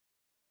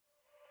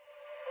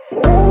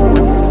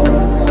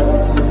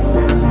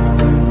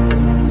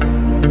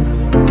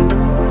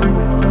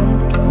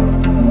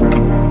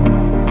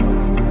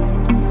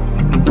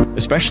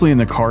especially in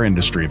the car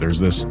industry, there's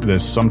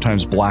this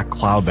sometimes black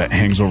cloud that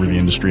hangs over the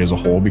industry as a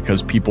whole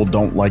because people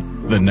don't like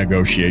the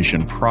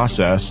negotiation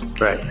process.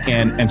 Right.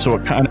 And so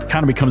it kind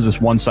of becomes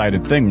this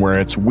one-sided thing where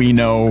it's, we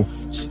know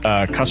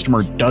a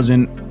customer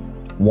doesn't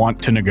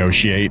want to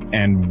negotiate,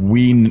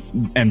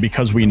 and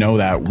because we know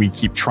that, we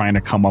keep trying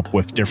to come up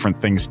with different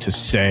things to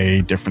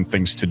say, different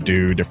things to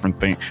do,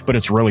 different things, but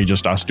it's really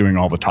just us doing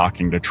all the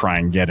talking to try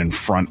and get in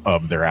front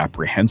of their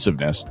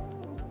apprehensiveness.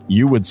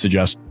 You would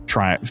suggest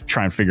try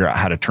and figure out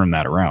how to turn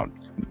that around.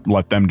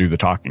 Let them do the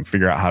talking,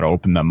 figure out how to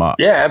open them up.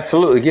 Yeah,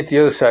 absolutely. Get the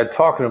other side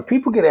talking. And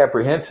people get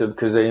apprehensive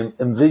because they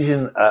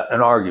envision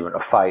an argument, a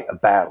fight, a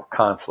battle,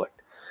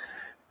 conflict.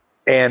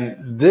 And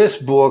this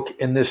book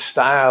and this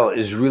style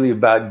is really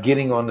about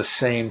getting on the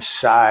same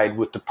side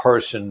with the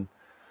person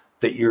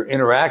that you're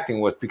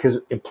interacting with.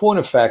 Because in point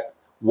of fact,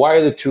 why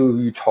are the two of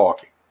you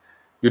talking?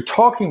 You're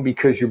talking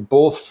because you're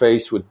both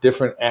faced with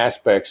different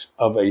aspects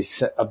of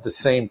the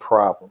same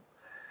problem.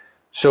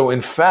 So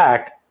in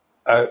fact,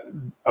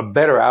 a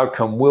better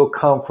outcome will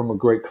come from a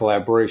great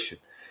collaboration.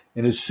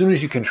 And as soon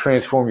as you can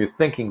transform your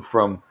thinking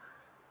from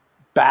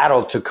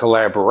battle to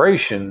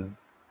collaboration,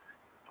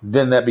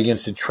 then that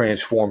begins to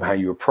transform how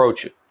you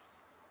approach it.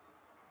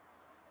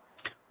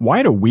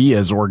 Why do we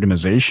as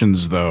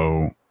organizations,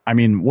 though, I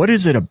mean, what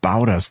is it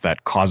about us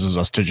that causes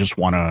us to just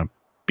want to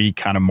be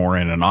kind of more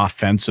in an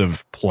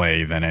offensive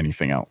play than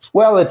anything else?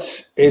 Well,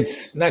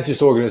 it's not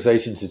just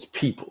organizations, it's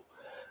people.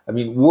 I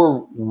mean, we're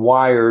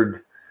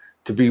wired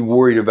to be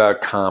worried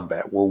about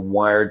combat. We're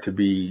wired to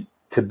be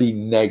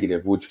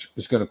negative, which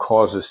is going to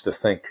cause us to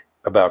think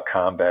about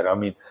combat. I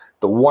mean,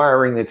 the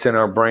wiring that's in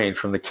our brain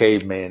from the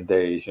caveman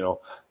days,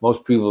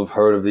 most people have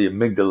heard of the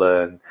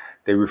amygdala, and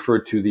they refer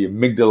to the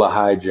amygdala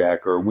hijack,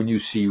 or when you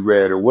see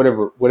red, or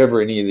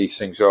whatever any of these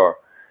things are.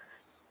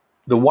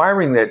 The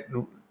wiring that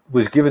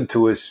was given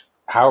to us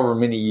however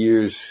many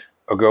years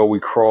ago we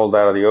crawled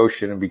out of the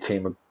ocean and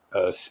became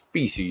a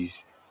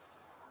species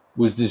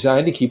was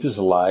designed to keep us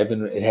alive,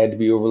 and it had to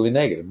be overly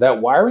negative.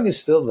 That wiring is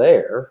still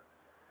there,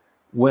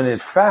 when in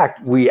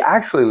fact we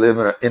actually live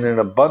in an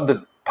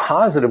abundant,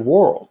 positive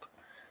world,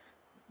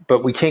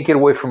 but we can't get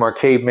away from our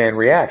caveman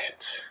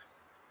reactions.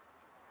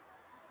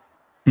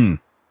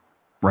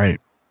 Right.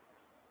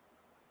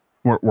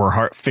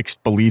 We're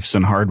fixed beliefs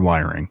and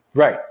hardwiring.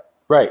 Right.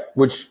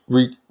 Which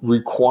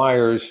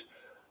requires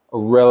a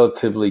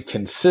relatively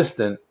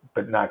consistent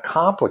but not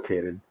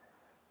complicated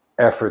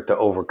effort to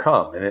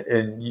overcome.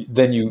 And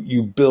then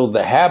you build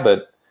the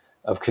habit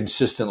of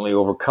consistently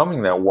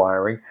overcoming that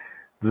wiring.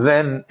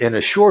 Then in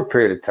a short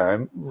period of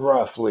time,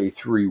 roughly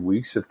 3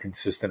 weeks of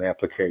consistent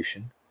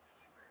application,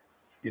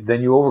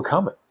 then you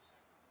overcome it.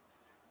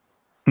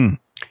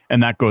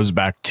 And that goes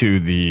back to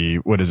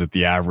the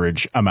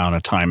average amount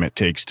of time it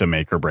takes to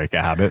make or break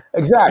a habit?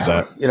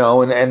 Exactly.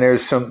 And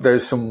there's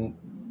some,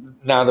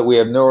 now that we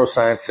have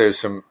neuroscience, there's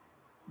some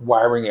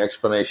wiring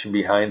explanation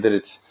behind it.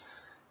 It's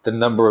the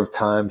number of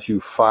times you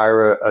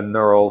fire a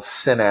neural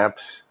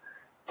synapse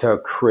to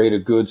create a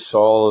good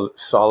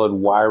solid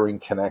wiring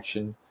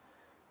connection.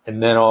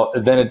 And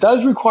then it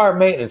does require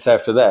maintenance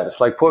after that.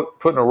 It's like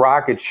putting a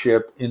rocket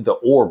ship into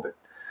orbit.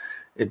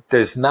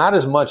 There's not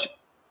as much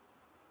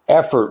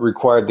effort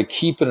required to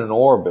keep it in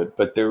orbit,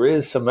 but there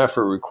is some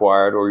effort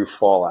required or you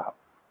fall out.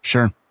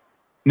 Sure.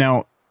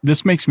 Now,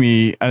 this makes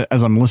me,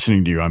 as I'm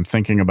listening to you, I'm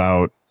thinking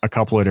about a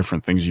couple of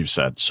different things you've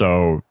said.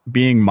 So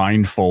being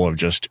mindful of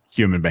just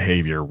human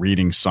behavior,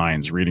 reading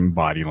signs, reading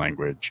body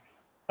language,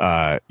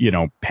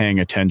 paying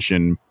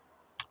attention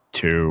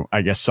to,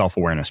 I guess,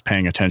 self-awareness,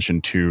 paying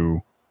attention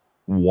to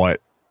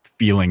what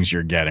feelings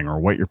you're getting or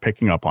what you're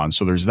picking up on.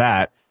 So there's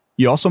that.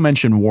 You also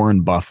mentioned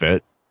Warren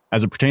Buffett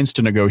as it pertains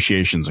to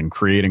negotiations and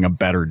creating a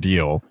better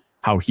deal,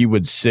 how he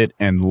would sit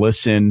and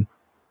listen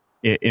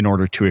in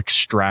order to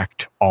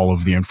extract all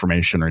of the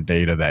information or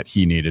data that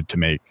he needed to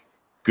make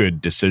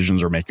good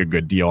decisions or make a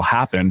good deal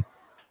happen.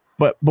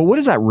 But what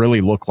does that really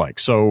look like?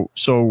 So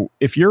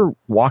if you're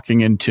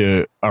walking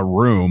into a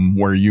room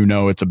where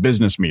it's a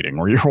business meeting,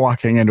 or you're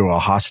walking into a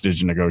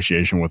hostage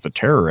negotiation with a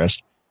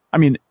terrorist, I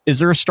mean, is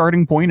there a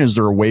starting point? Is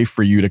there a way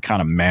for you to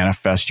kind of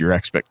manifest your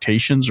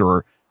expectations,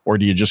 or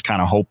do you just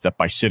kind of hope that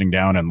by sitting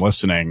down and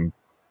listening,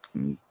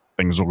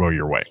 things will go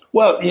your way?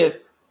 Well,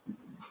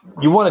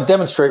 you want to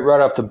demonstrate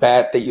right off the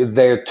bat that you're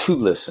there to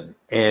listen,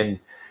 and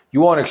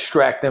you want to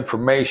extract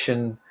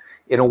information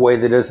in a way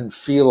that doesn't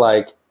feel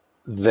like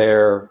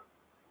you're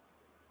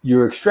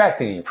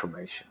extracting the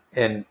information.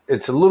 And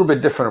it's a little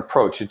bit different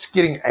approach.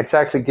 It's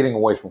actually getting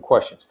away from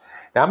questions.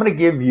 Now I'm going to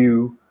give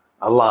you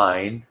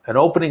an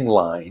opening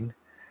line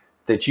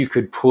that you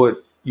could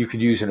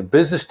use in a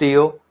business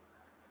deal.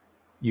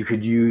 You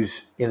could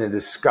use in a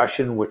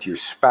discussion with your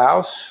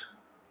spouse.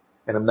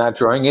 And I'm not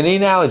drawing any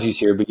analogies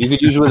here, but you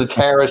could use it with a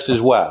terrorist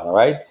as well. All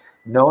right.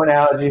 No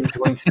analogy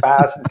between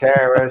spouse and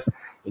terrorist.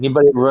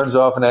 Anybody that runs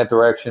off in that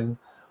direction,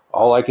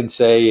 all I can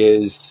say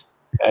is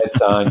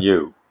that's on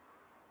you.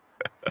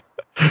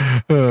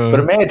 But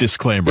imagine,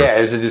 disclaimer. Yeah,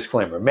 there's a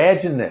disclaimer.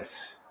 Imagine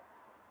this.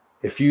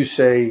 If you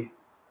say,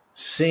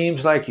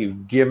 seems like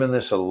you've given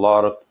this a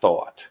lot of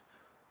thought.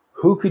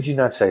 Who could you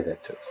not say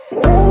that to?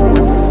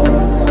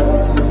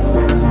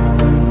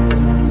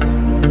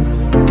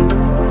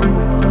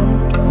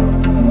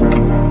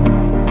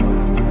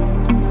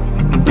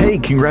 Hey,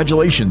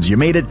 congratulations. You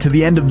made it to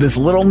the end of this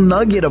little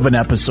nugget of an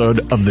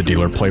episode of the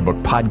Dealer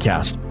Playbook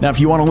podcast. Now, if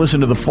you want to listen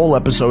to the full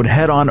episode,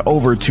 head on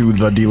over to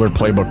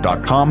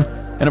thedealerplaybook.com.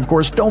 And of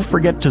course, don't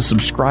forget to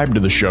subscribe to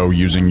the show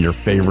using your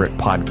favorite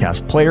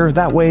podcast player.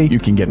 That way you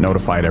can get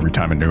notified every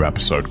time a new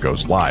episode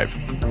goes live.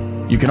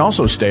 You can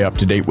also stay up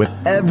to date with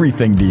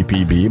everything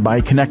DPB by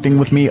connecting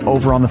with me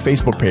over on the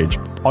Facebook page.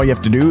 All you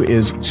have to do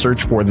is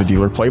search for the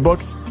Dealer Playbook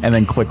and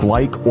then click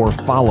like or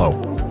follow.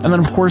 And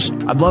then, of course,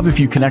 I'd love if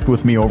you connect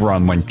with me over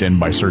on LinkedIn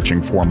by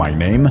searching for my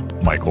name,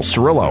 Michael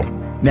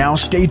Cirillo. Now,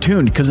 stay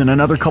tuned, because in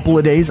another couple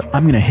of days,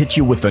 I'm going to hit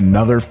you with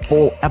another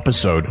full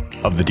episode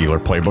of the Dealer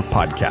Playbook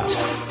podcast.